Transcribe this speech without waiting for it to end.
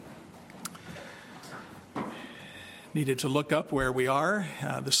Needed to look up where we are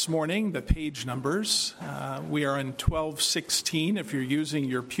this morning, the page numbers. We are in 1216 if you're using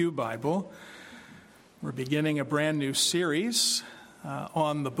your Pew Bible. We're beginning a brand new series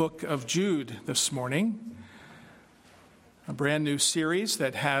on the book of Jude this morning. A brand new series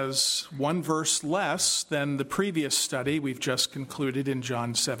that has one verse less than the previous study we've just concluded in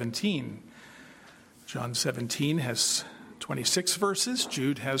John 17. John 17 has 26 verses,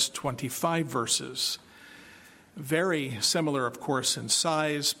 Jude has 25 verses. Very similar, of course, in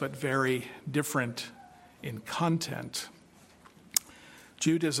size, but very different in content.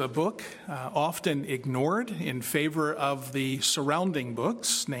 Jude is a book often ignored in favor of the surrounding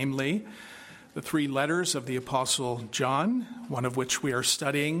books, namely the three letters of the Apostle John, one of which we are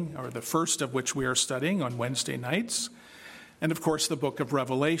studying, or the first of which we are studying on Wednesday nights, and of course the book of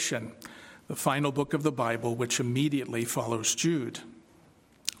Revelation, the final book of the Bible, which immediately follows Jude.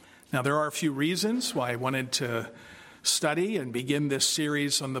 Now, there are a few reasons why I wanted to study and begin this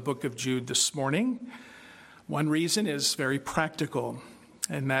series on the book of Jude this morning. One reason is very practical,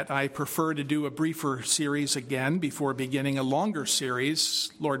 and that I prefer to do a briefer series again before beginning a longer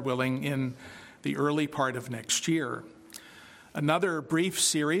series, Lord willing, in the early part of next year. Another brief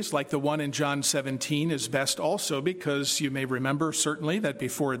series like the one in John 17 is best also because you may remember certainly that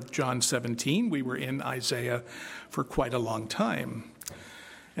before John 17 we were in Isaiah for quite a long time.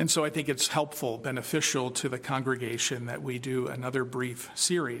 And so I think it's helpful, beneficial to the congregation that we do another brief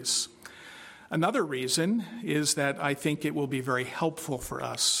series. Another reason is that I think it will be very helpful for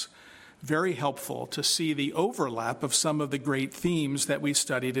us, very helpful to see the overlap of some of the great themes that we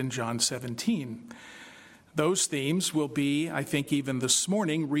studied in John 17. Those themes will be, I think even this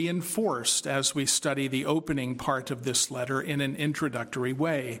morning, reinforced as we study the opening part of this letter in an introductory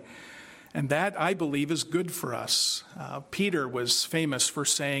way. And that, I believe, is good for us. Peter was famous for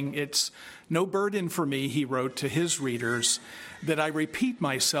saying, "It's no burden for me," he wrote to his readers, "that I repeat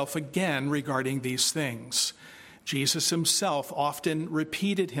myself again regarding these things." Jesus himself often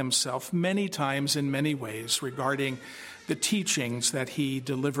repeated himself many times in many ways regarding the teachings that he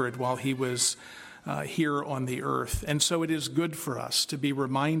delivered while he was here on the earth. And so it is good for us to be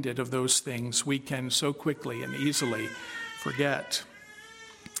reminded of those things we can so quickly and easily forget.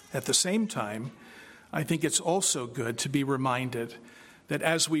 At the same time, I think it's also good to be reminded that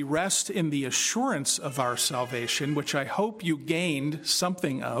as we rest in the assurance of our salvation, which I hope you gained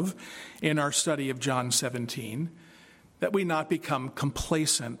something of in our study of John 17, that we not become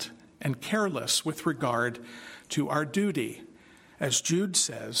complacent and careless with regard to our duty, as Jude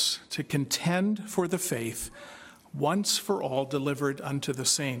says, to contend for the faith once for all delivered unto the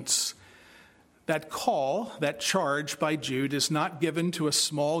saints. That call, that charge by Jude is not given to a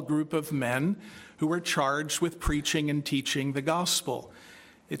small group of men who are charged with preaching and teaching the gospel.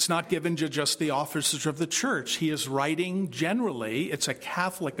 It's not given to just the officers of the church. He is writing generally, it's a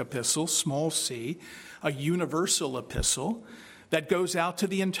Catholic epistle, small c, a universal epistle that goes out to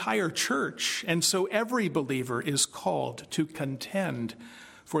the entire church. And so every believer is called to contend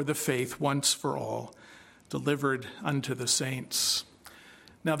for the faith once for all, delivered unto the saints.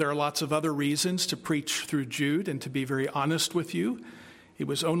 Now, there are lots of other reasons to preach through Jude, and to be very honest with you, it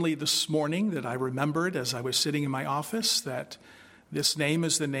was only this morning that I remembered as I was sitting in my office that this name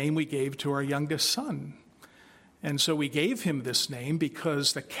is the name we gave to our youngest son. And so we gave him this name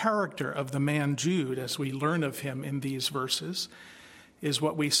because the character of the man Jude, as we learn of him in these verses, is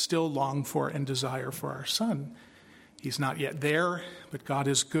what we still long for and desire for our son. He's not yet there, but God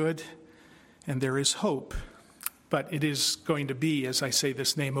is good, and there is hope. But it is going to be, as I say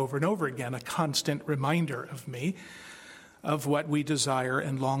this name over and over again, a constant reminder of me of what we desire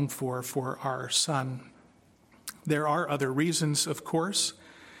and long for our son. There are other reasons, of course,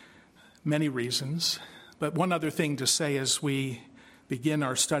 many reasons. But one other thing to say as we begin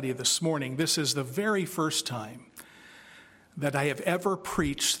our study this morning, this is the very first time that I have ever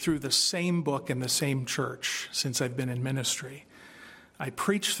preached through the same book in the same church since I've been in ministry. I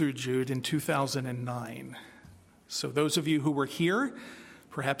preached through Jude in 2009. So those of you who were here,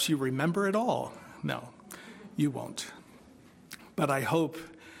 perhaps you remember it all. No, you won't. But I hope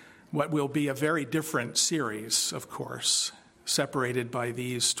what will be a very different series, of course, separated by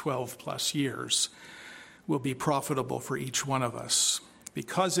these 12 plus years, will be profitable for each one of us.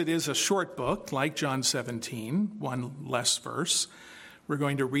 Because it is a short book, like John 17, one less verse, we're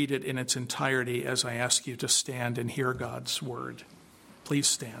going to read it in its entirety as I ask you to stand and hear God's word. Please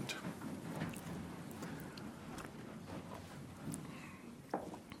stand.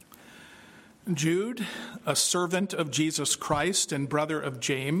 Jude, a servant of Jesus Christ and brother of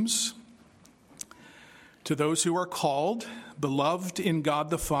James, to those who are called, beloved in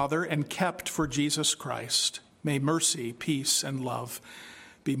God the Father, and kept for Jesus Christ, May mercy, peace, and love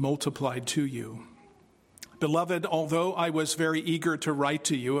be multiplied to you. Beloved, although I was very eager to write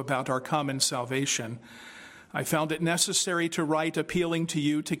to you about our common salvation, I found it necessary to write appealing to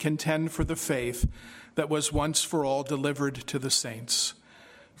you to contend for the faith that was once for all delivered to the saints.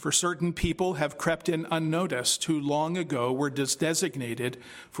 For certain people have crept in unnoticed who long ago were designated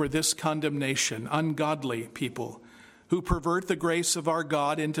for this condemnation, ungodly people, who pervert the grace of our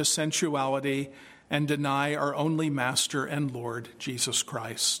God into sensuality and deny our only Master and Lord, Jesus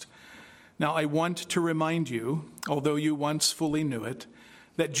Christ. Now I want to remind you, although you once fully knew it,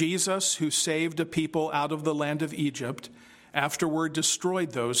 that Jesus, who saved a people out of the land of Egypt, afterward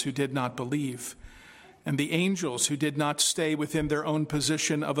destroyed those who did not believe, and the angels who did not stay within their own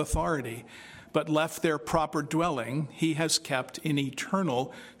position of authority, but left their proper dwelling, he has kept in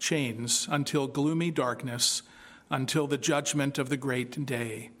eternal chains until gloomy darkness, until the judgment of the great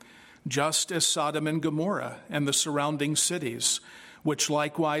day. Just as Sodom and Gomorrah and the surrounding cities, which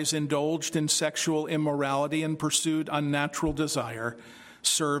likewise indulged in sexual immorality and pursued unnatural desire,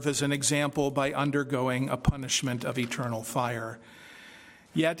 serve as an example by undergoing a punishment of eternal fire.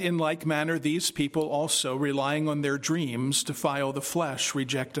 Yet in like manner, these people also, relying on their dreams, defile the flesh,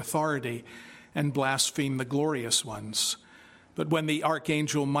 reject authority, and blaspheme the glorious ones. But when the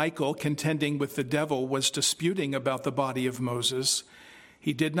archangel Michael, contending with the devil, was disputing about the body of Moses,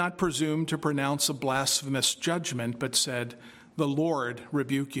 he did not presume to pronounce a blasphemous judgment, but said, "The Lord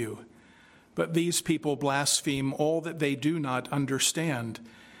rebuke you." But these people blaspheme all that they do not understand,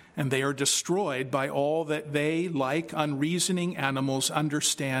 and they are destroyed by all that they, like unreasoning animals,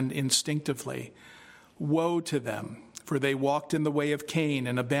 understand instinctively. Woe to them, for they walked in the way of Cain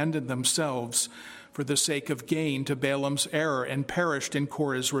and abandoned themselves for the sake of gain to Balaam's error and perished in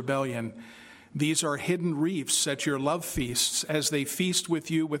Korah's rebellion. These are hidden reefs at your love feasts as they feast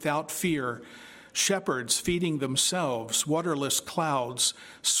with you without fear, shepherds feeding themselves, waterless clouds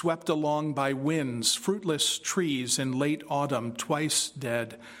swept along by winds, fruitless trees in late autumn, twice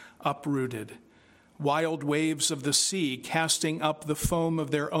dead, uprooted, wild waves of the sea casting up the foam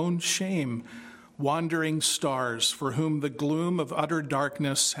of their own shame, wandering stars for whom the gloom of utter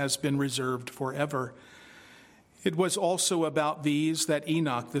darkness has been reserved forever. It was also about these that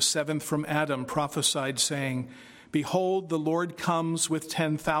Enoch, the seventh from Adam, prophesied, saying, "Behold, the Lord comes with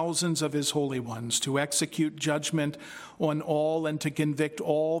 10,000s of his holy ones to execute judgment on all and to convict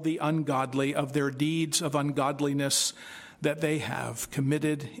all the ungodly of their deeds of ungodliness that they have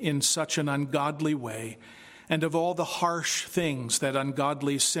committed in such an ungodly way, and of all the harsh things that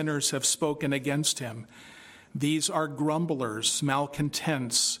ungodly sinners have spoken against him. These are grumblers,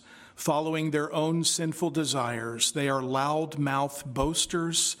 malcontents, following their own sinful desires. They are loud-mouthed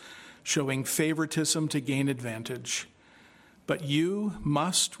boasters, showing favoritism to gain advantage. But you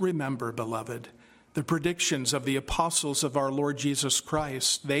must remember, beloved, the predictions of the apostles of our Lord Jesus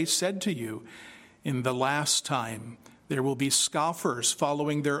Christ. They said to you, in the last time, there will be scoffers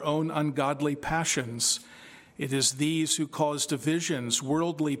following their own ungodly passions. It is these who cause divisions,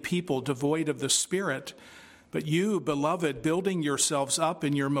 worldly people devoid of the Spirit. But you, beloved, building yourselves up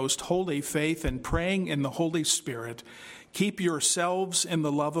in your most holy faith and praying in the Holy Spirit, keep yourselves in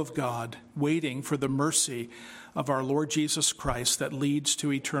the love of God, waiting for the mercy of our Lord Jesus Christ that leads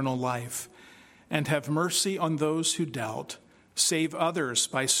to eternal life. And have mercy on those who doubt. Save others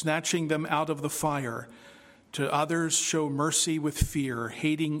by snatching them out of the fire. To others show mercy with fear,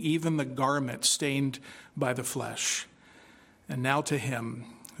 hating even the garment stained by the flesh. And now to him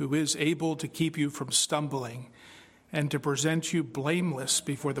who is able to keep you from stumbling and to present you blameless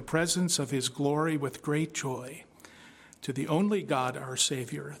before the presence of his glory with great joy. To the only God, our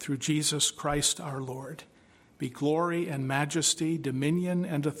Savior, through Jesus Christ our Lord, be glory and majesty, dominion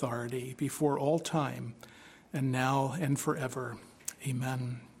and authority before all time, and now and forever.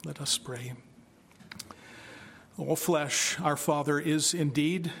 Amen. Let us pray. All flesh, our Father, is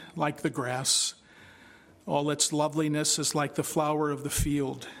indeed like the grass. All its loveliness is like the flower of the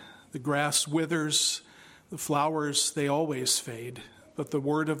field. The grass withers, the flowers, they always fade, but the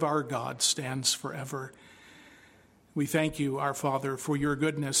word of our God stands forever. We thank you, our Father, for your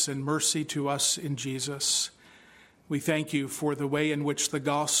goodness and mercy to us in Jesus. We thank you for the way in which the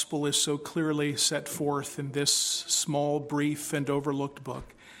gospel is so clearly set forth in this small, brief, and overlooked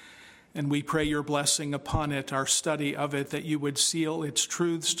book. And we pray your blessing upon it, our study of it, that you would seal its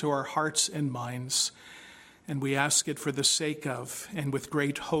truths to our hearts and minds. And we ask it for the sake of and with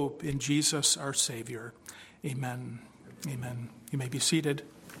great hope in Jesus, our Savior. Amen. Amen. You may be seated.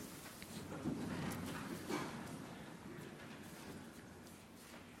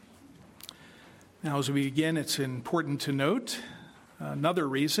 Now, as we begin, it's important to note another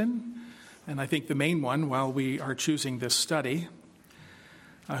reason and I think the main one while we are choosing this study.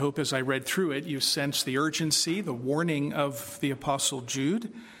 I hope as I read through it, you sense the urgency, the warning of the Apostle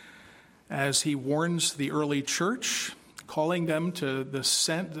Jude as he warns the early church, calling them to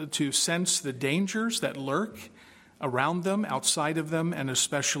sense the dangers that lurk around them, outside of them, and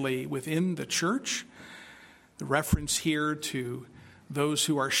especially within the church. The reference here to those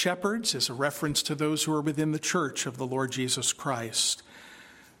who are shepherds is a reference to those who are within the church of the Lord Jesus Christ,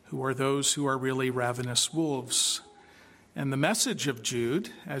 who are those who are really ravenous wolves. And the message of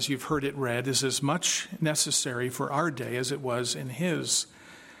Jude, as you've heard it read, is as much necessary for our day as it was in his.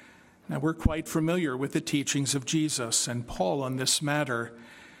 Now, we're quite familiar with the teachings of Jesus and Paul on this matter,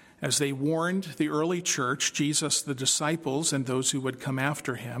 as they warned the early church, Jesus, the disciples, and those who would come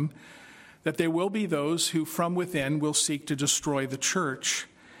after him, that there will be those who from within will seek to destroy the church.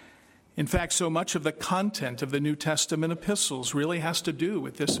 In fact, so much of the content of the New Testament epistles really has to do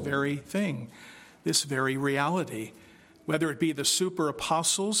with this very thing, this very reality, whether it be the super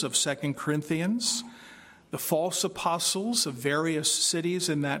apostles of 2 Corinthians, the false apostles of various cities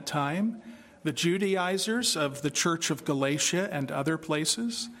in that time, the Judaizers of the church of Galatia and other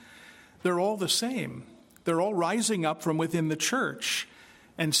places. They're all the same. They're all rising up from within the church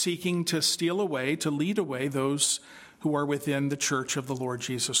and seeking to steal away, to lead away those who are within the church of the Lord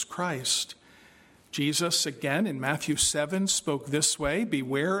Jesus Christ. Jesus, again, in Matthew 7, spoke this way,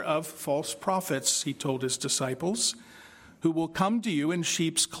 "Beware of false prophets," he told his disciples, "who will come to you in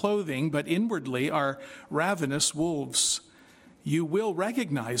sheep's clothing, but inwardly are ravenous wolves. You will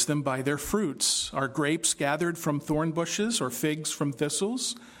recognize them by their fruits. Are grapes gathered from thorn bushes or figs from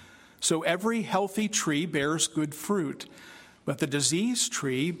thistles? So every healthy tree bears good fruit, but the diseased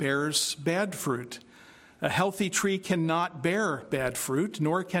tree bears bad fruit. A healthy tree cannot bear bad fruit,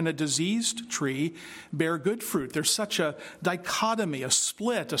 nor can a diseased tree bear good fruit." There's such a dichotomy, a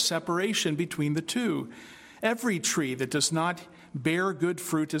split, a separation between the two. Every tree that does not bear good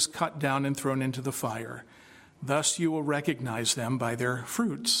fruit is cut down and thrown into the fire. Thus you will recognize them by their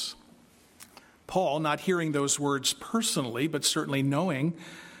fruits. Paul, not hearing those words personally, but certainly knowing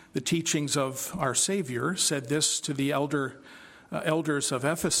the teachings of our Savior, said this to the elders of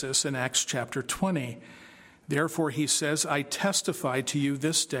Ephesus in Acts chapter 20. Therefore, he says, "I testify to you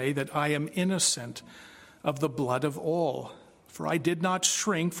this day that I am innocent of the blood of all. For I did not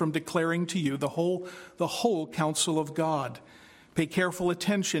shrink from declaring to you the whole counsel of God. Pay careful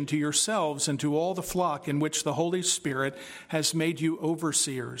attention to yourselves and to all the flock in which the Holy Spirit has made you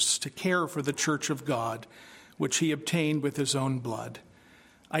overseers, to care for the church of God, which he obtained with his own blood.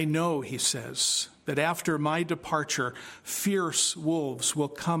 I know," he says, "that after my departure, fierce wolves will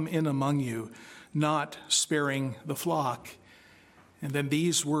come in among you, not sparing the flock." And then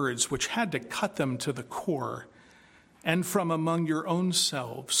these words, which had to cut them to the core, "And from among your own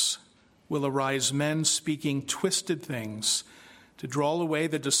selves will arise men speaking twisted things to draw away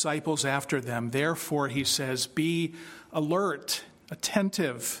the disciples after them. Therefore," he says, "be alert,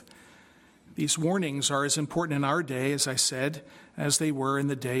 attentive." These warnings are as important in our day, as I said, as they were in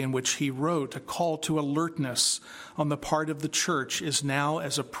the day in which he wrote. A call to alertness on the part of the church is now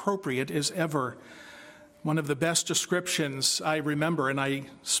as appropriate as ever. One of the best descriptions I remember, and I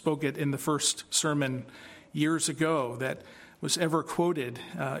spoke it in the first sermon years ago that was ever quoted,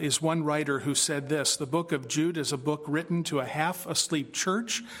 is one writer who said this: "The book of Jude is a book written to a half-asleep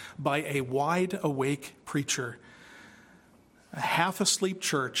church by a wide-awake preacher." A half-asleep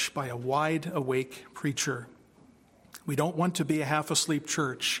church by a wide-awake preacher. We don't want to be a half-asleep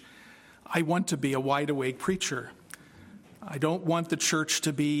church. I want to be a wide-awake preacher. I don't want the church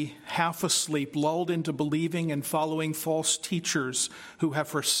to be half asleep, lulled into believing and following false teachers who have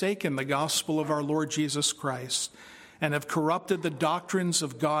forsaken the gospel of our Lord Jesus Christ and have corrupted the doctrines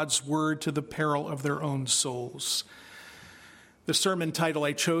of God's word to the peril of their own souls. The sermon title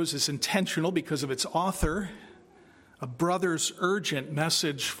I chose is intentional because of its author, a brother's urgent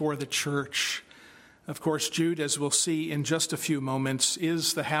message for the church. Of course, Jude, as we'll see in just a few moments,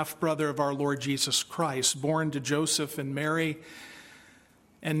 is the half-brother of our Lord Jesus Christ, born to Joseph and Mary,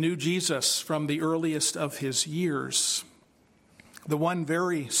 and knew Jesus from the earliest of his years. The one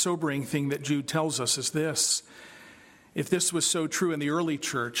very sobering thing that Jude tells us is this: if this was so true in the early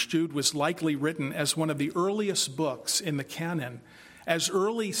church, Jude was likely written as one of the earliest books in the canon, as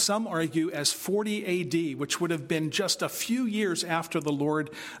early, some argue, as 40 AD, which would have been just a few years after the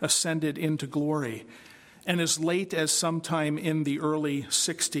Lord ascended into glory, and as late as sometime in the early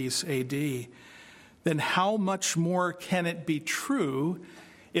 60s AD. Then how much more can it be true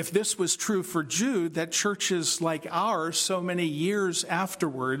If this was true for Jude, that churches like ours, so many years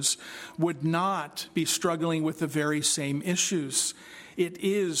afterwards, would not be struggling with the very same issues. It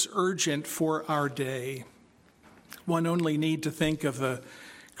is urgent for our day. One only need to think of the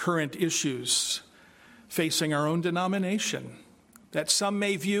current issues facing our own denomination, that some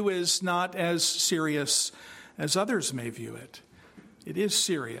may view as not as serious as others may view it. It is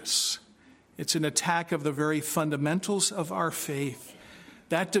serious. It's an attack of the very fundamentals of our faith.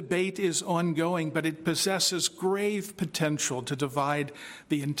 That debate is ongoing, but it possesses grave potential to divide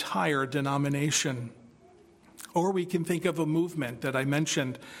the entire denomination. Or we can think of a movement that I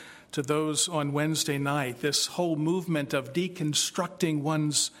mentioned to those on Wednesday night, this whole movement of deconstructing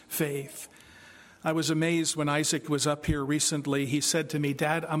one's faith. I was amazed when Isaac was up here recently. He said to me,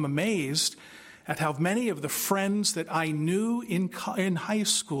 "Dad, I'm amazed at how many of the friends that I knew in high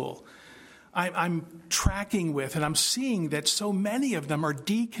school I'm tracking with, and I'm seeing that so many of them are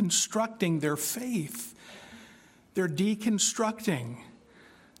deconstructing their faith. They're deconstructing."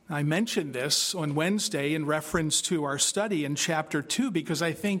 I mentioned this on Wednesday in reference to our study in chapter 2, because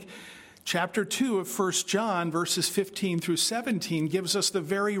I think chapter 2 of 1 John, verses 15 through 17, gives us the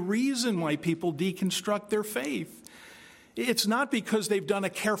very reason why people deconstruct their faith. It's not because they've done a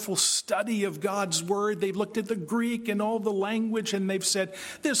careful study of God's word. They've looked at the Greek and all the language and they've said,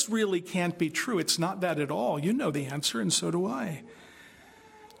 this really can't be true. It's not that at all. You know the answer, and so do I.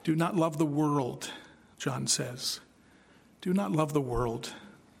 Do not love the world, John says. Do not love the world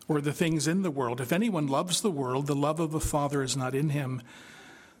or the things in the world. If anyone loves the world, the love of the Father is not in him.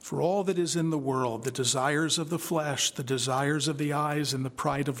 For all that is in the world, the desires of the flesh, the desires of the eyes, and the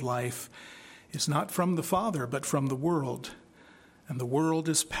pride of life, is not from the Father, but from the world. And the world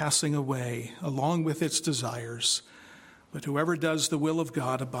is passing away, along with its desires. But whoever does the will of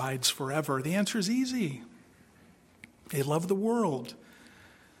God abides forever. The answer is easy. They love the world.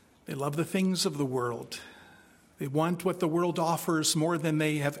 They love the things of the world. They want what the world offers more than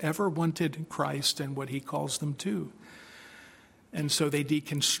they have ever wanted Christ and what he calls them to. And so they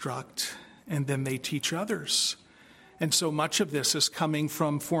deconstruct, and then they teach others. And so much of this is coming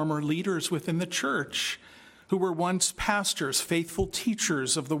from former leaders within the church who were once pastors, faithful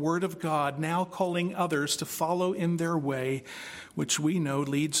teachers of the Word of God, now calling others to follow in their way, which we know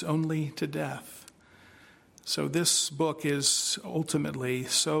leads only to death. So this book is ultimately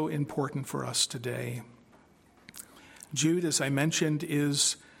so important for us today. Jude, as I mentioned,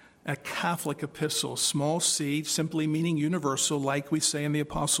 is a Catholic epistle, small c, simply meaning universal, like we say in the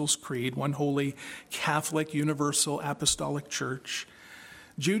Apostles' Creed, one holy Catholic universal apostolic church.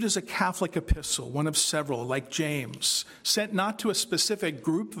 Jude is a Catholic epistle, one of several, like James, sent not to a specific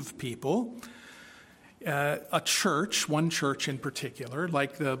group of people, a church, one church in particular,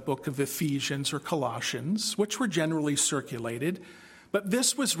 like the book of Ephesians or Colossians, which were generally circulated. But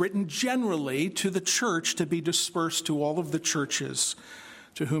this was written generally to the church to be dispersed to all of the churches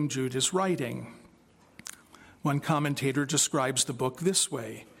to whom Jude is writing. One commentator describes the book this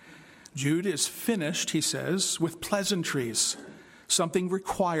way: Jude is finished, he says, with pleasantries. Something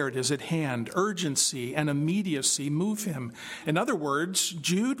required is at hand. Urgency and immediacy move him. In other words,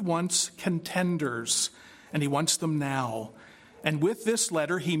 Jude wants contenders, and he wants them now. And with this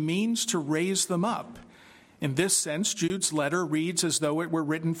letter, he means to raise them up. In this sense, Jude's letter reads as though it were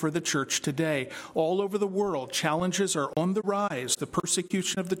written for the church today. All over the world, challenges are on the rise. The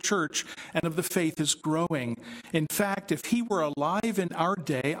persecution of the church and of the faith is growing. In fact, if he were alive in our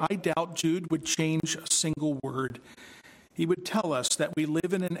day, I doubt Jude would change a single word. He would tell us that we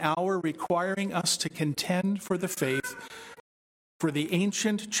live in an hour requiring us to contend for the faith, for the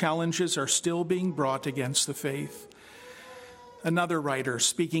ancient challenges are still being brought against the faith. Another writer,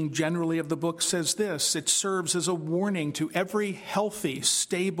 speaking generally of the book, says this: it serves as a warning to every healthy,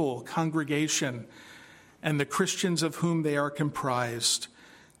 stable congregation and the Christians of whom they are comprised,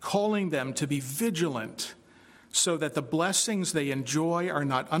 calling them to be vigilant so that the blessings they enjoy are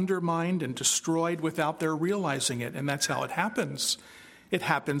not undermined and destroyed without their realizing it. And that's how it happens. It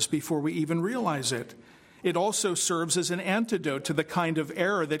happens before we even realize it. It also serves as an antidote to the kind of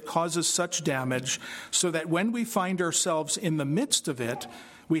error that causes such damage, so that when we find ourselves in the midst of it,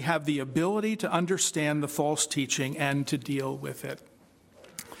 we have the ability to understand the false teaching and to deal with it.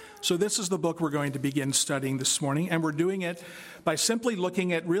 So this is the book we're going to begin studying this morning, and we're doing it by simply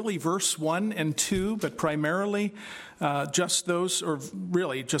looking at really verse 1 and 2, but primarily just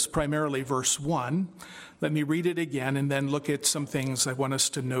primarily verse 1. Let me read it again and then look at some things I want us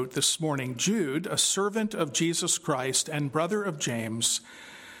to note this morning. Jude, a servant of Jesus Christ and brother of James,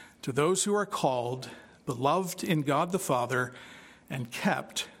 to those who are called, beloved in God the Father, and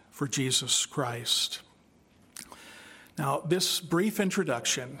kept for Jesus Christ. Now, this brief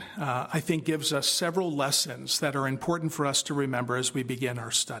introduction, I think, gives us several lessons that are important for us to remember as we begin our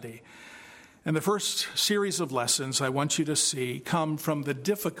study. And the first series of lessons I want you to see come from the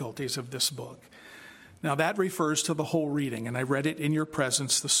difficulties of this book. Now, that refers to the whole reading, and I read it in your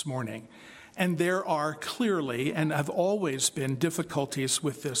presence this morning. And there are clearly and have always been difficulties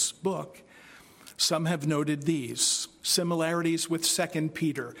with this book. Some have noted these similarities with 2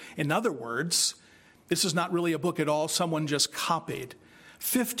 Peter. In other words, this is not really a book at all. Someone just copied.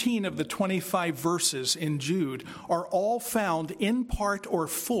 15 of the 25 verses in Jude are all found in part or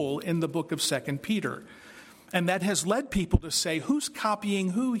full in the book of 2 Peter. And that has led people to say, who's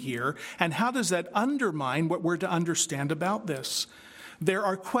copying who here? And how does that undermine what we're to understand about this? There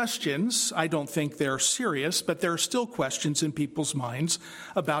are questions. I don't think they're serious, but there are still questions in people's minds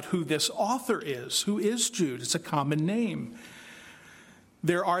about who this author is. Who is Jude? It's a common name.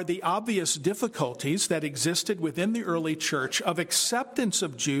 There are the obvious difficulties that existed within the early church of acceptance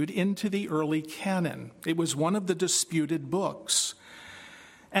of Jude into the early canon. It was one of the disputed books.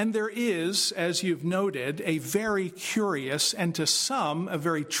 And there is, as you've noted, a very curious and to some a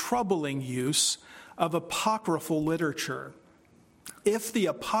very troubling use of apocryphal literature. If the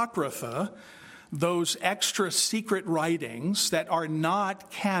Apocrypha, those extra secret writings that are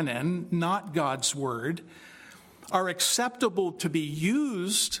not canon, not God's word, are acceptable to be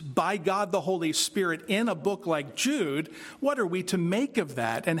used by God the Holy Spirit in a book like Jude, what are we to make of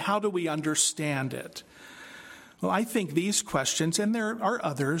that, and how do we understand it? Well, I think these questions, and there are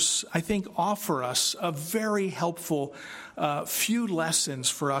others, I think offer us a very helpful few lessons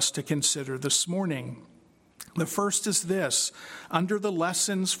for us to consider this morning. The first is this: under the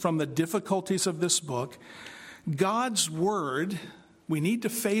lessons from the difficulties of this book, God's word, we need to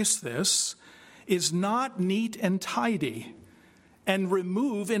face this, is not neat and tidy and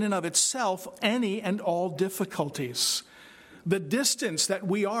remove in and of itself any and all difficulties. The distance that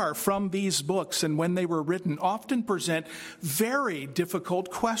we are from these books and when they were written often present very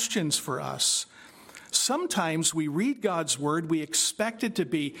difficult questions for us. Sometimes we read God's word, we expect it to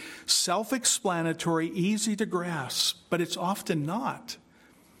be self-explanatory, easy to grasp, but it's often not.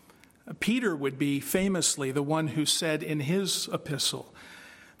 Peter would be famously the one who said in his epistle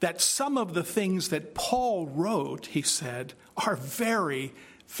that some of the things that Paul wrote, he said, are very,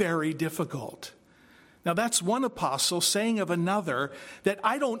 very difficult. Now, that's one apostle saying of another that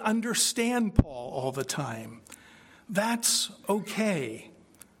I don't understand Paul all the time. That's okay.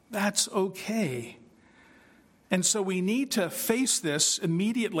 That's okay. And so we need to face this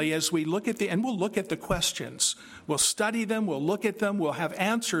immediately as we look at and we'll look at the questions. We'll study them, we'll look at them, we'll have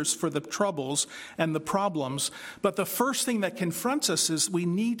answers for the troubles and the problems. But the first thing that confronts us is we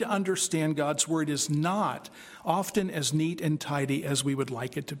need to understand God's word is not often as neat and tidy as we would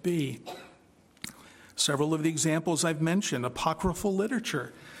like it to be. Several of the examples I've mentioned, apocryphal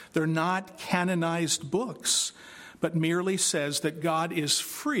literature. They're not canonized books, but merely says that God is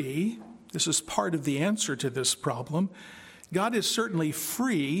free. This is part of the answer to this problem. God is certainly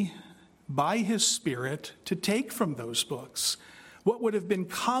free by his Spirit to take from those books what would have been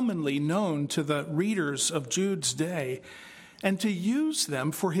commonly known to the readers of Jude's day and to use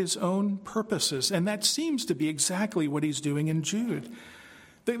them for his own purposes. And that seems to be exactly what he's doing in Jude.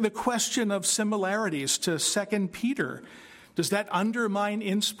 The question of similarities to 2 Peter, does that undermine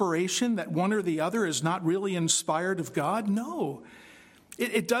inspiration that one or the other is not really inspired of God? No.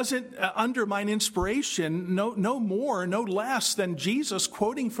 It doesn't undermine inspiration no more, no less than Jesus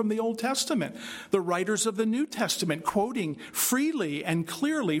quoting from the Old Testament, the writers of the New Testament quoting freely and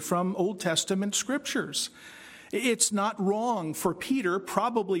clearly from Old Testament scriptures. It's not wrong for Peter,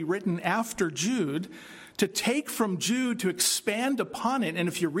 probably written after Jude, to take from Jude to expand upon it. And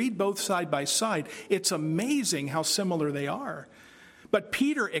if you read both side by side, it's amazing how similar they are. But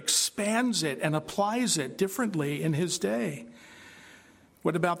Peter expands it and applies it differently in his day.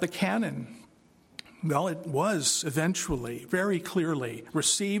 What about the canon? Well, it was eventually, very clearly,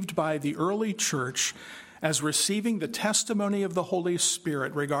 received by the early church as receiving the testimony of the Holy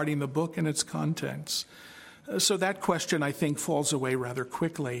Spirit regarding the book and its contents. So that question, I think, falls away rather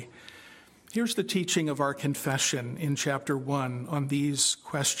quickly. Here's the teaching of our confession in chapter 1 on these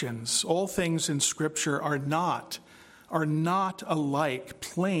questions. All things in Scripture are not alike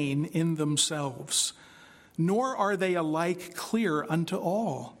plain in themselves, nor are they alike clear unto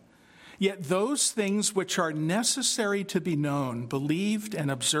all. Yet those things which are necessary to be known, believed,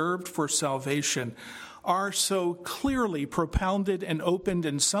 and observed for salvation are so clearly propounded and opened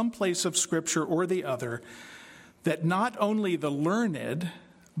in some place of Scripture or the other, that not only the learned,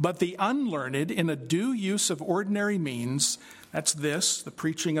 but the unlearned in a due use of ordinary means, that's this, the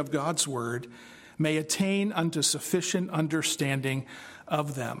preaching of God's word, may attain unto sufficient understanding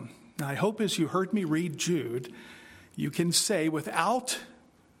of them. Now, I hope as you heard me read Jude, you can say without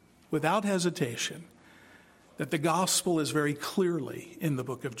hesitation that the gospel is very clearly in the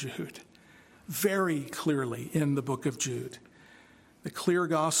book of Jude. Very clearly in the book of Jude. The clear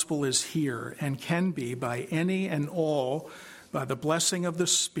gospel is here and can be by any and all, by the blessing of the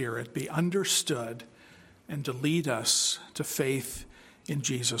Spirit, be understood and to lead us to faith in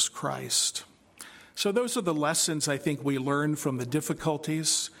Jesus Christ. So those are the lessons I think we learn from the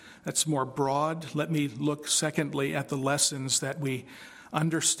difficulties. That's more broad. Let me look secondly at the lessons that we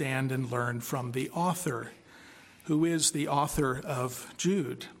understand and learn from the author. Who is the author of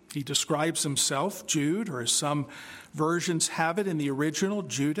Jude? He describes himself, Jude, or as some versions have it in the original,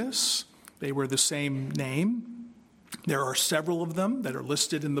 Judas. They were the same name. There are several of them that are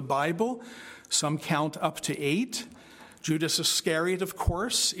listed in the Bible. Some count up to 8. Judas Iscariot, of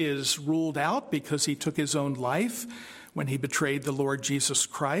course, is ruled out because he took his own life when he betrayed the Lord Jesus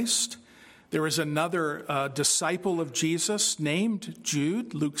Christ. There is another disciple of Jesus named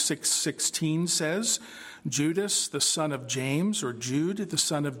Jude. Luke 6:16 says, Judas, the son of James, or Jude, the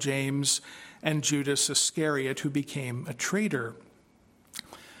son of James, and Judas Iscariot, who became a traitor.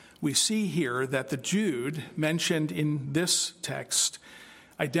 We see here that the Jude mentioned in this text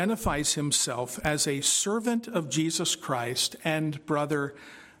identifies himself as a servant of Jesus Christ and brother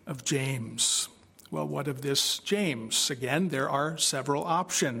of James. Well, what of this James? Again, there are several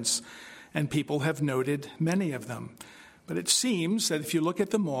options, and people have noted many of them. But it seems that if you look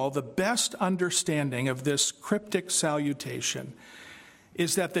at them all, the best understanding of this cryptic salutation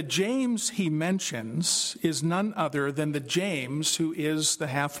is that the James he mentions is none other than the James who is the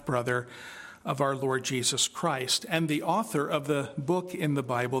half-brother of our Lord Jesus Christ and the author of the book in the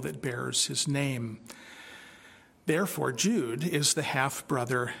Bible that bears his name. Therefore, Jude is the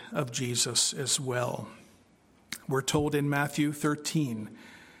half-brother of Jesus as well. We're told in Matthew 13,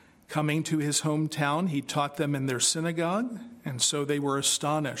 coming to his hometown, he taught them in their synagogue, and so they were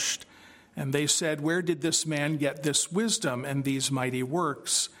astonished. And they said, "Where did this man get this wisdom and these mighty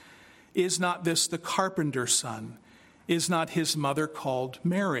works? Is not this the carpenter's son? Is not his mother called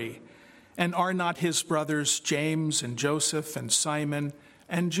Mary? And are not his brothers James and Joseph and Simon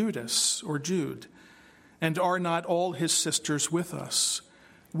and Judas, or Jude? And are not all his sisters with us?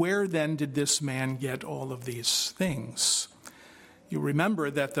 Where then did this man get all of these things?" You remember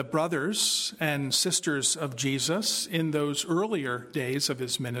that the brothers and sisters of Jesus in those earlier days of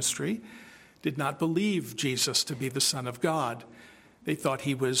his ministry did not believe Jesus to be the Son of God. They thought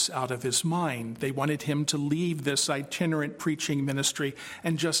he was out of his mind. They wanted him to leave this itinerant preaching ministry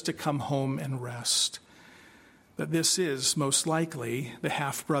and just to come home and rest. But this is most likely the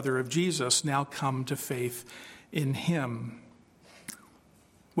half-brother of Jesus now come to faith in him.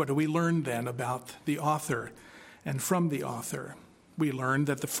 What do we learn then about the author and from the author? We learn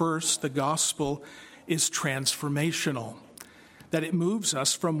that the gospel is transformational, that it moves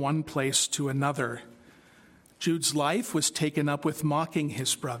us from one place to another. Jude's life was taken up with mocking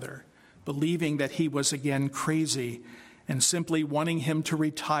his brother, believing that he was again crazy, and simply wanting him to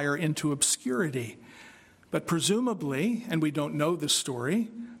retire into obscurity. But presumably, and we don't know the story,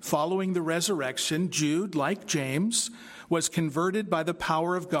 following the resurrection, Jude, like James, was converted by the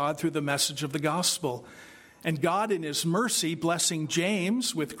power of God through the message of the gospel. And God, in his mercy, blessing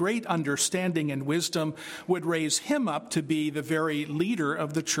James with great understanding and wisdom, would raise him up to be the very leader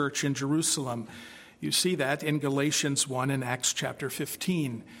of the church in Jerusalem. You see that in Galatians 1 and Acts chapter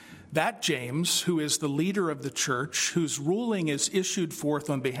 15. That James, who is the leader of the church, whose ruling is issued forth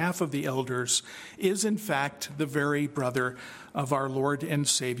on behalf of the elders, is in fact the very brother of our Lord and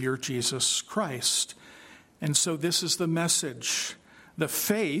Savior Jesus Christ. And so this is the message. The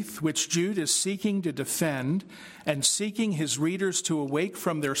faith which Jude is seeking to defend and seeking his readers to awake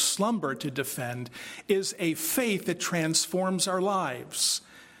from their slumber to defend is a faith that transforms our lives.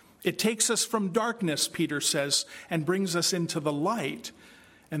 It takes us from darkness, Peter says, and brings us into the light.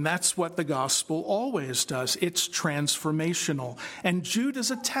 And that's what the gospel always does. It's transformational. And Jude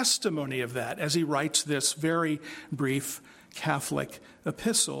is a testimony of that as he writes this very brief Catholic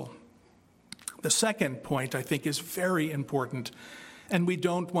epistle. The second point, I think, is very important, and we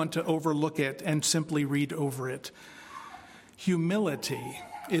don't want to overlook it and simply read over it. Humility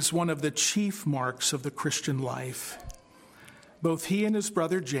is one of the chief marks of the Christian life. Both he and his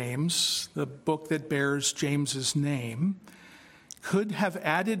brother James, the book that bears James's name, could have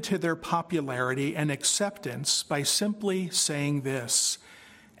added to their popularity and acceptance by simply saying this,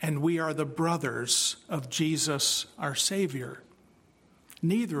 "And we are the brothers of Jesus, our Savior."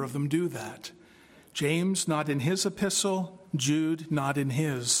 Neither of them do that. James, not in his epistle, Jude, not in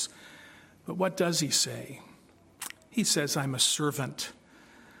his. But what does he say? He says, I'm a servant,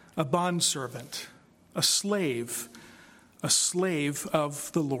 a bondservant, a slave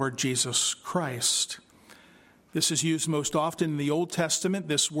of the Lord Jesus Christ. This is used most often in the Old Testament,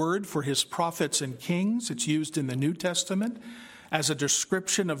 this word, for his prophets and kings. It's used in the New Testament as a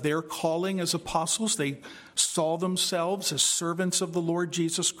description of their calling as apostles. They saw themselves as servants of the Lord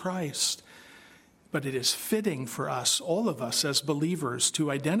Jesus Christ. But it is fitting for us, all of us as believers,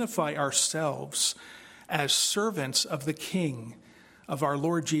 to identify ourselves as servants of the King, of our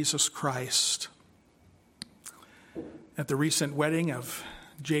Lord Jesus Christ. At the recent wedding of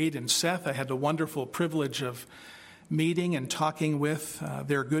Jade and Seth, I had the wonderful privilege of meeting and talking with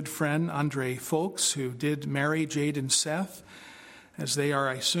their good friend, Andre Folks, who did marry Jade and Seth, as they are,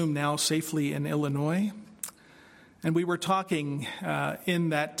 I assume, now safely in Illinois. And we were talking in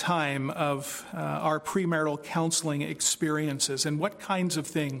that time of our premarital counseling experiences and what kinds of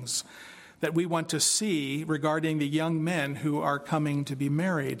things that we want to see regarding the young men who are coming to be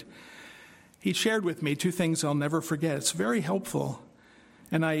married. He shared with me two things I'll never forget. It's very helpful,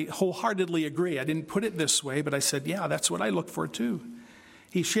 and I wholeheartedly agree. I didn't put it this way, but I said, yeah, that's what I look for too.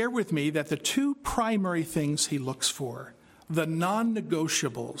 He shared with me that the two primary things he looks for, the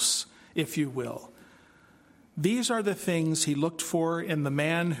non-negotiables, if you will, these are the things he looked for in the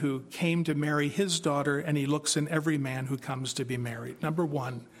man who came to marry his daughter, and he looks in every man who comes to be married. Number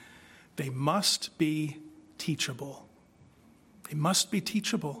one, they must be teachable. They must be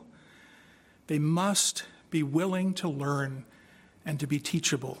teachable. They must be willing to learn and to be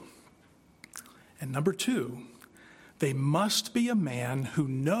teachable. And number two, they must be a man who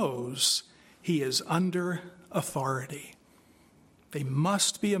knows he is under authority. They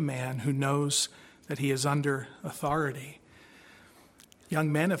must be a man who knows that he is under authority.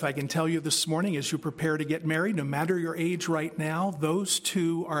 Young men, if I can tell you this morning, as you prepare to get married, no matter your age right now, those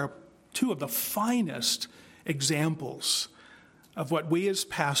two are two of the finest examples of what we as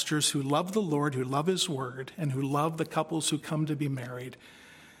pastors who love the Lord, who love his word, and who love the couples who come to be married,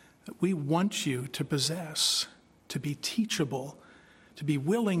 that we want you to possess, to be teachable, to be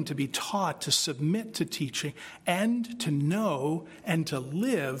willing to be taught, to submit to teaching, and to know and to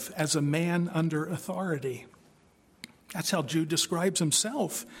live as a man under authority. That's how Jude describes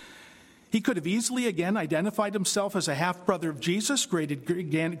himself. He could have easily, again, identified himself as a half-brother of Jesus,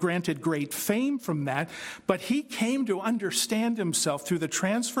 granted great fame from that, but he came to understand himself through the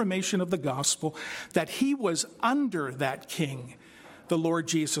transformation of the gospel that he was under that king, the Lord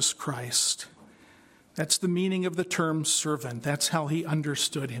Jesus Christ. That's the meaning of the term servant. That's how he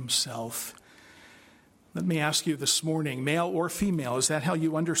understood himself. Let me ask you this morning, male or female, is that how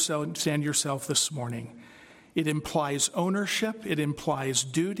you understand yourself this morning? It implies ownership, it implies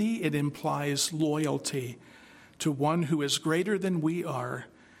duty, it implies loyalty to one who is greater than we are.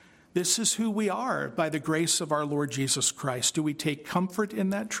 This is who we are by the grace of our Lord Jesus Christ. Do we take comfort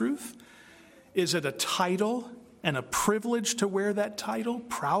in that truth? Is it a title and a privilege to wear that title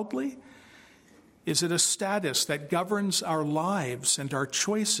proudly? Is it a status that governs our lives and our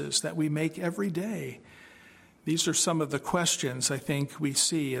choices that we make every day? These are some of the questions I think we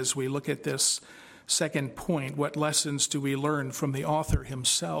see as we look at this second point. What lessons do we learn from the author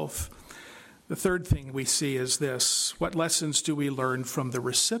himself? The third thing we see is this: what lessons do we learn from the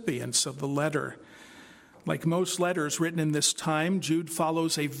recipients of the letter? Like most letters written in this time, Jude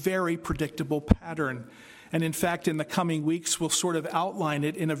follows a very predictable pattern. And in fact, in the coming weeks, we'll sort of outline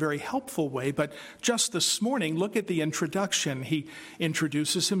it in a very helpful way. But just this morning, look at the introduction. He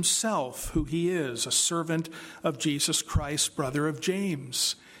introduces himself, who he is, a servant of Jesus Christ, brother of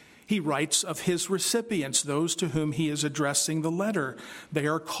James. He writes of his recipients, those to whom he is addressing the letter. They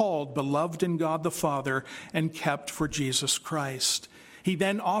are called beloved in God the Father and kept for Jesus Christ. He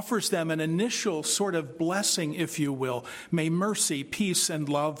then offers them an initial sort of blessing, if you will. May mercy, peace, and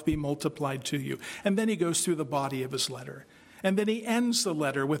love be multiplied to you. And then he goes through the body of his letter. And then he ends the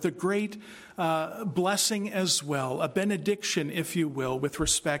letter with a great blessing as well, a benediction, if you will, with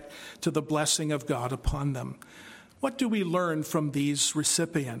respect to the blessing of God upon them. What do we learn from these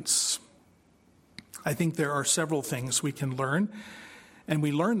recipients? I think there are several things we can learn. And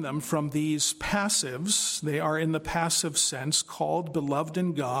we learn them from these passives. They are in the passive sense, called beloved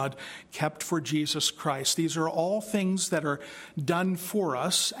in God, kept for Jesus Christ. These are all things that are done for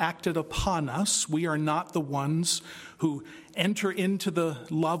us, acted upon us. We are not the ones who enter into the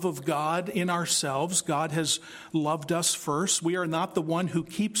love of God in ourselves. God has loved us first. We are not the one who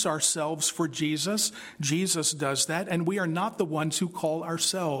keeps ourselves for Jesus. Jesus does that. And we are not the ones who call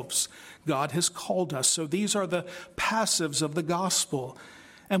ourselves. God has called us. So these are the passives of the gospel.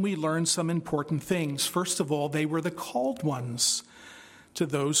 And we learn some important things. First of all, they were the called ones. to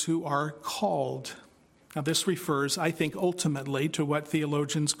those who are called. Now, this refers, I think, ultimately to what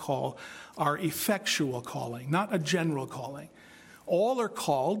theologians call our effectual calling, not a general calling. All are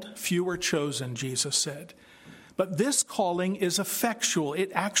called, few are chosen, Jesus said. But this calling is effectual.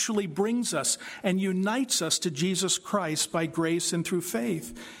 It actually brings us and unites us to Jesus Christ by grace and through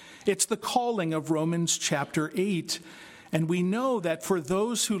faith. It's the calling of Romans chapter 8. And we know that for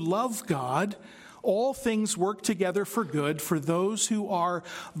those who love God, all things work together for good for those who are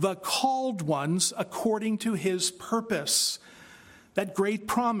the called ones according to his purpose. That great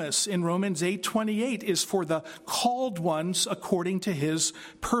promise in Romans 8:28 is for the called ones according to his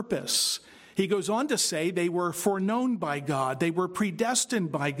purpose. He goes on to say they were foreknown by God, they were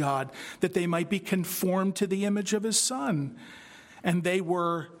predestined by God, that they might be conformed to the image of his Son. And they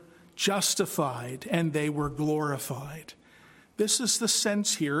were justified and they were glorified. This is the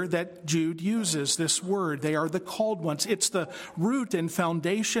sense here that Jude uses this word. They are the called ones. It's the root and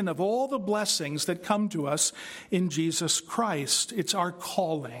foundation of all the blessings that come to us in Jesus Christ. It's our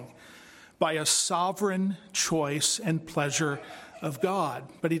calling by a sovereign choice and pleasure of God.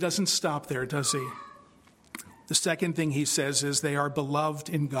 But he doesn't stop there, does he? The second thing he says is they are beloved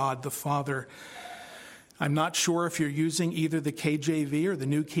in God the Father. I'm not sure if you're using either the KJV or the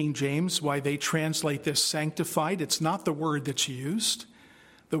New King James, why they translate this sanctified. It's not the word that's used.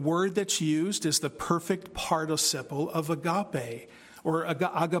 The word that's used is the perfect participle of agape, or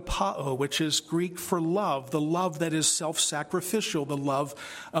agapao, which is Greek for love, the love that is self-sacrificial, the love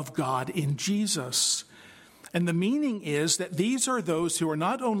of God in Jesus. And the meaning is that these are those who are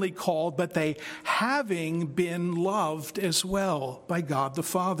not only called, but they having been loved as well by God the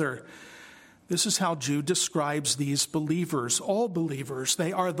Father. This is how Jude describes these believers, all believers.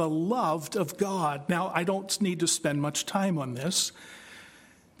 They are the loved of God. Now, I don't need to spend much time on this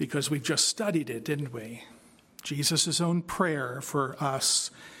because we've just studied it, didn't we? Jesus' own prayer for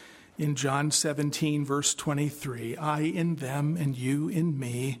us in John 17, verse 23, I in them and you in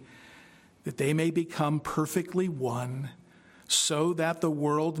me, that they may become perfectly one, so that the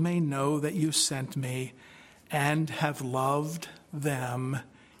world may know that you sent me and have loved them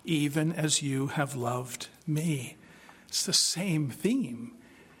even as you have loved me. It's the same theme.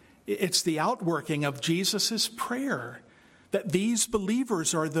 It's the outworking of Jesus' prayer that these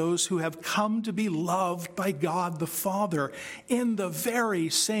believers are those who have come to be loved by God the Father in the very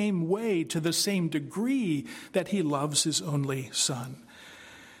same way, to the same degree that he loves his only Son.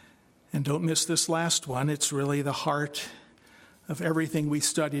 And don't miss this last one. It's really the heart of everything we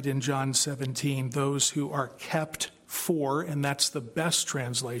studied in John 17, those who are kept for, and that's the best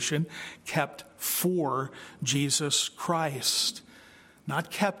translation, kept for Jesus Christ.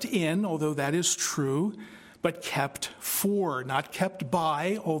 Not kept in, although that is true, but kept for. Not kept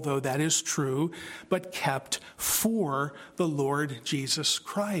by, although that is true, but kept for the Lord Jesus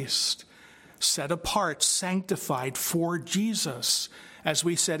Christ. Set apart, sanctified for Jesus. As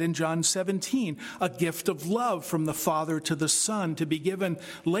we said in John 17, a gift of love from the Father to the Son, to be given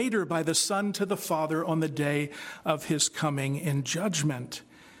later by the Son to the Father on the day of his coming in judgment.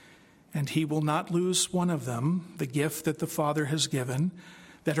 And he will not lose one of them, the gift that the Father has given,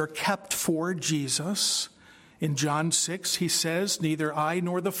 that are kept for Jesus. In John 6, he says, neither I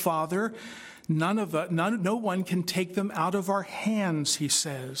nor the Father, no one can take them out of our hands, he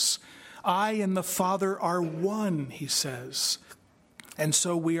says. I and the Father are one, he says. And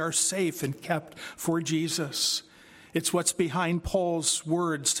so we are safe and kept for Jesus. It's what's behind Paul's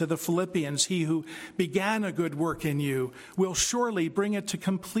words to the Philippians. He who began a good work in you will surely bring it to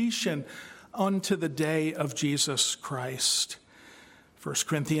completion unto the day of Jesus Christ. 1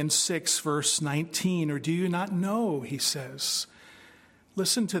 Corinthians 6, verse 19, or do you not know, he says.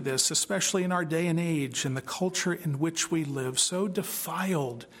 Listen to this, especially in our day and age and the culture in which we live, so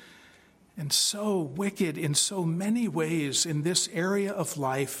defiled and so wicked in so many ways in this area of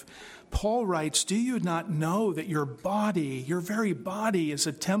life. Paul writes, do you not know that your body, your very body, is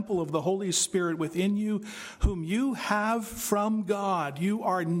a temple of the Holy Spirit within you, whom you have from God? You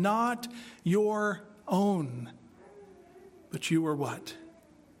are not your own, but you were what?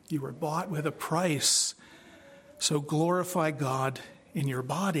 You were bought with a price. So glorify God in your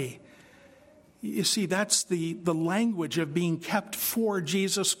body. You see, that's the language of being kept for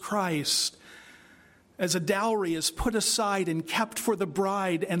Jesus Christ. As a dowry is put aside and kept for the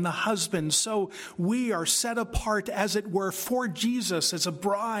bride and the husband, so we are set apart, as it were, for Jesus as a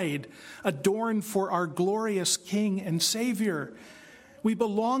bride, adorned for our glorious King and Savior. We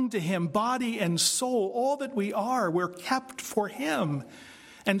belong to him, body and soul, all that we are. We're kept for him.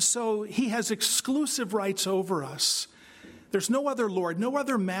 And so he has exclusive rights over us. There's no other Lord, no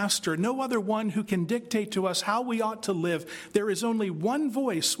other master, no other one who can dictate to us how we ought to live. There is only one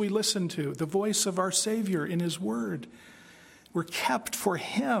voice we listen to, the voice of our Savior in his word. We're kept for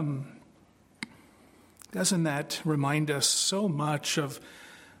him. Doesn't that remind us so much of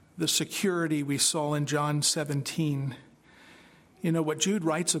the security we saw in John 17? You know, what Jude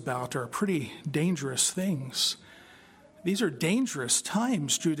writes about are pretty dangerous things. These are dangerous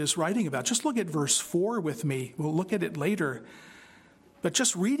times Jude is writing about. Just look at verse 4 with me. We'll look at it later. But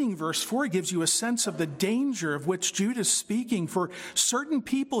just reading verse 4 gives you a sense of the danger of which Jude is speaking. For certain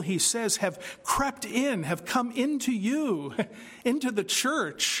people, he says, have crept in, have come into you, into the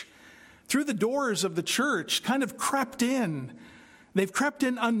church, through the doors of the church, kind of crept in. They've crept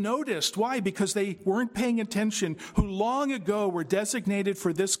in unnoticed. Why? Because they weren't paying attention, who long ago were designated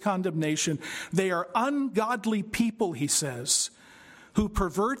for this condemnation. They are ungodly people, he says, who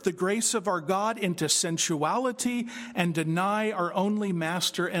pervert the grace of our God into sensuality and deny our only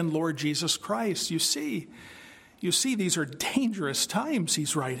Master and Lord Jesus Christ. You see, these are dangerous times,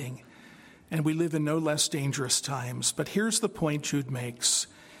 he's writing, and we live in no less dangerous times. But here's the point Jude makes,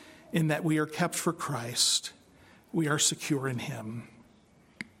 in that we are kept for Christ. We are secure in him.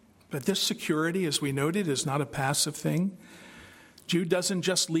 But this security, as we noted, is not a passive thing. Jude doesn't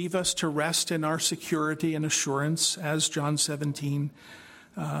just leave us to rest in our security and assurance, as John 17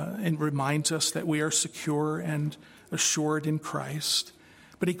 and reminds us that we are secure and assured in Christ.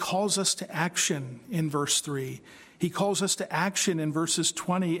 But he calls us to action in verse 3. He calls us to action in verses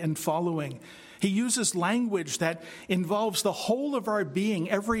 20 and following. He uses language that involves the whole of our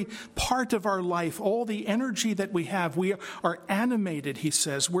being, every part of our life, all the energy that we have. We are animated, he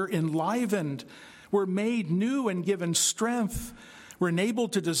says. We're enlivened. We're made new and given strength. We're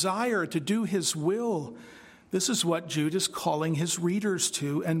enabled to desire to do his will. This is what Jude is calling his readers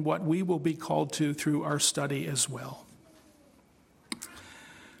to, and what we will be called to through our study as well.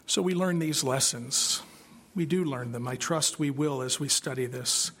 So we learn these lessons. We do learn them. I trust we will as we study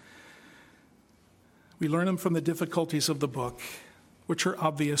this. We learn them from the difficulties of the book, which are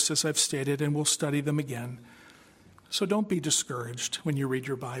obvious, as I've stated, and we'll study them again. So don't be discouraged when you read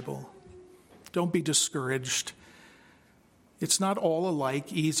your Bible. Don't be discouraged. It's not all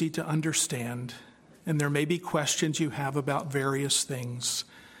alike, easy to understand, and there may be questions you have about various things.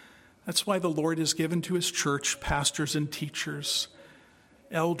 That's why the Lord has given to his church pastors and teachers,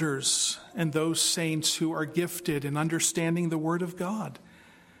 elders, and those saints who are gifted in understanding the Word of God.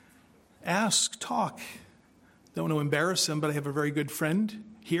 Ask, talk. Don't want to embarrass him, but I have a very good friend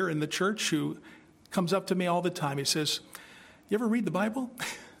here in the church who comes up to me all the time. He says, "You ever read the Bible?"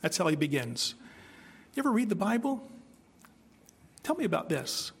 That's how he begins. "You ever read the Bible? Tell me about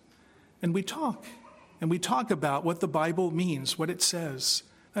this." And we talk. And we talk about what the Bible means, what it says.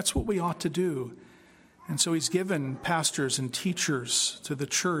 That's what we ought to do. And so he's given pastors and teachers to the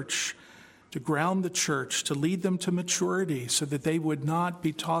church to ground the church, to lead them to maturity so that they would not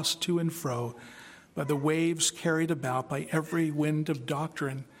be tossed to and fro by the waves carried about by every wind of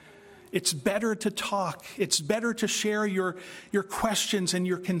doctrine. It's better to talk. It's better to share your questions and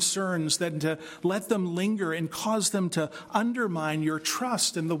your concerns than to let them linger and cause them to undermine your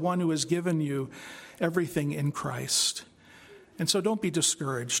trust in the one who has given you everything in Christ. And so don't be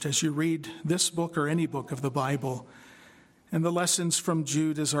discouraged as you read this book or any book of the Bible. And the lessons from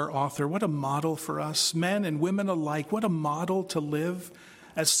Jude as our author. What a model for us, men and women alike. What a model to live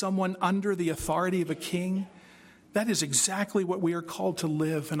as someone under the authority of a king. That is exactly what we are called to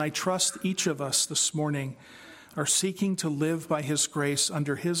live. And I trust each of us this morning are seeking to live by his grace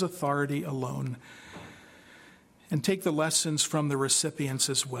under his authority alone. And take the lessons from the recipients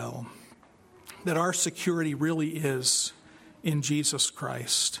as well. That our security really is in Jesus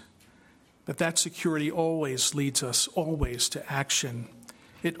Christ. But that security always leads us, always to action.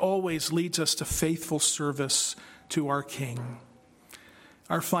 It always leads us to faithful service to our King.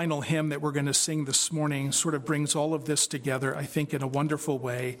 Our final hymn that we're going to sing this morning sort of brings all of this together, I think, in a wonderful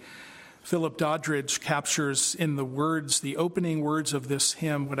way. Philip Doddridge captures in the words, the opening words of this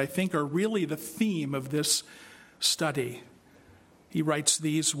hymn, what I think are really the theme of this study. He writes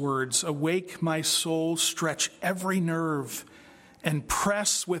these words, "Awake, my soul, stretch every nerve, and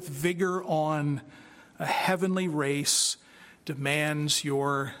press with vigor on. A heavenly race demands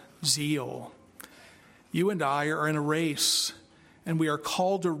your zeal." You and I are in a race, and we are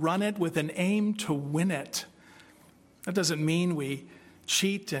called to run it with an aim to win it. That doesn't mean we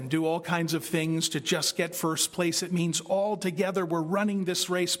cheat and do all kinds of things to just get first place. It means all together we're running this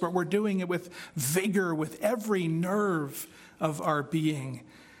race, but we're doing it with vigor, with every nerve of our being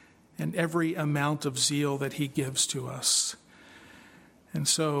and every amount of zeal that he gives to us. And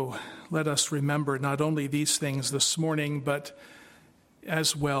so let us remember not only these things this morning, but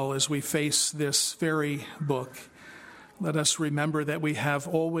as well as we face this very book, let us remember that we have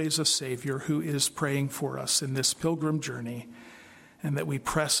always a Savior who is praying for us in this pilgrim journey, and that we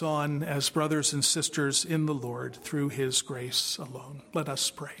press on as brothers and sisters in the Lord through his grace alone. Let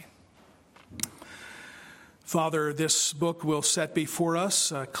us pray. Father, this book will set before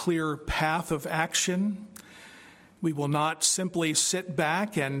us a clear path of action. We will not simply sit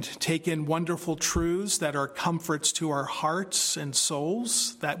back and take in wonderful truths that are comforts to our hearts and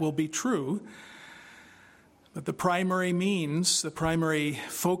souls. That will be true. But the primary means, the primary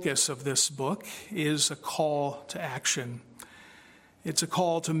focus of this book is a call to action. It's a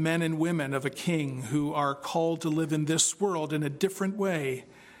call to men and women of a king who are called to live in this world in a different way.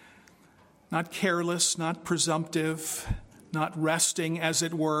 Not careless, not presumptive, not resting, as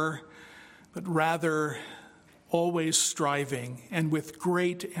it were, but rather always striving and with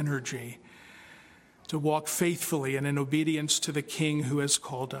great energy to walk faithfully and in obedience to the King who has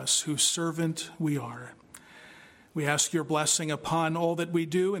called us, whose servant we are. We ask your blessing upon all that we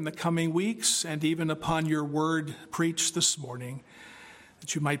do in the coming weeks and even upon your word preached this morning,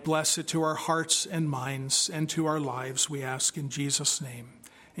 that you might bless it to our hearts and minds and to our lives, we ask in Jesus' name.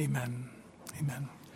 Amen. Amen.